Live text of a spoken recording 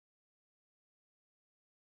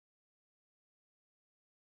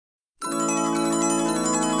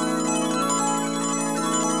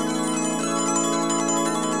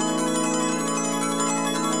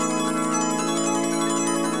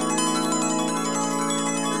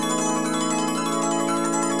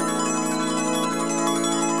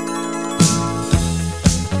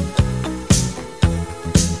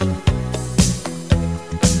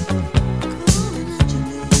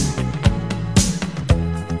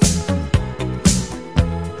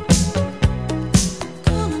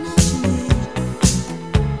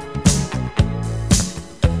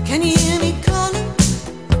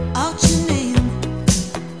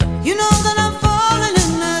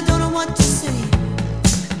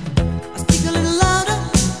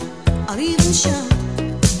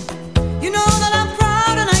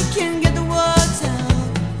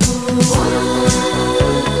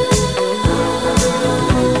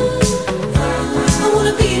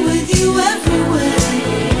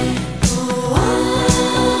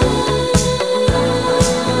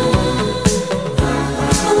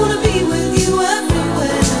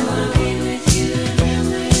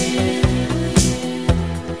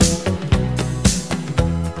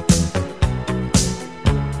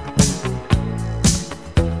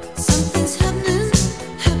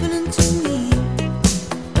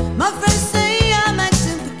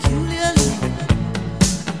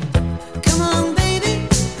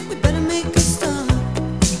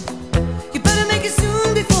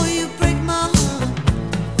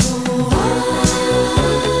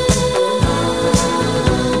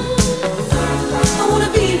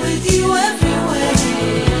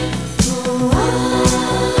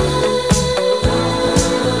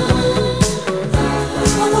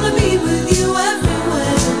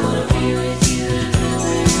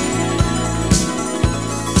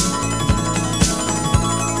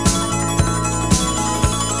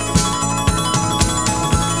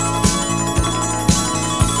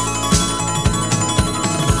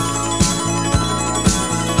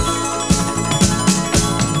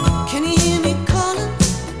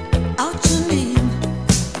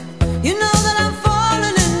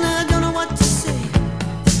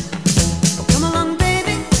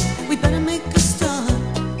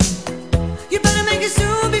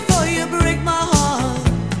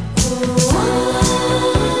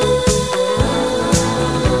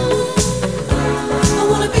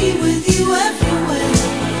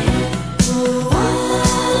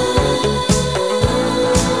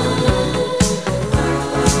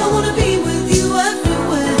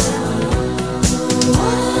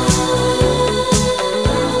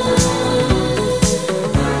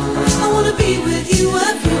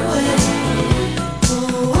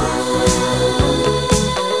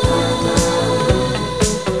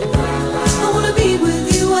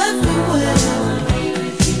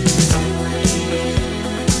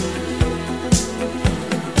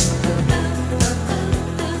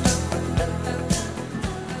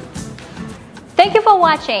Thank you for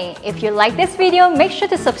watching. If you like this video, make sure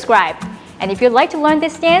to subscribe. And if you'd like to learn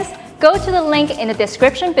this dance, go to the link in the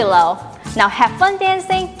description below. Now have fun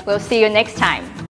dancing. We'll see you next time.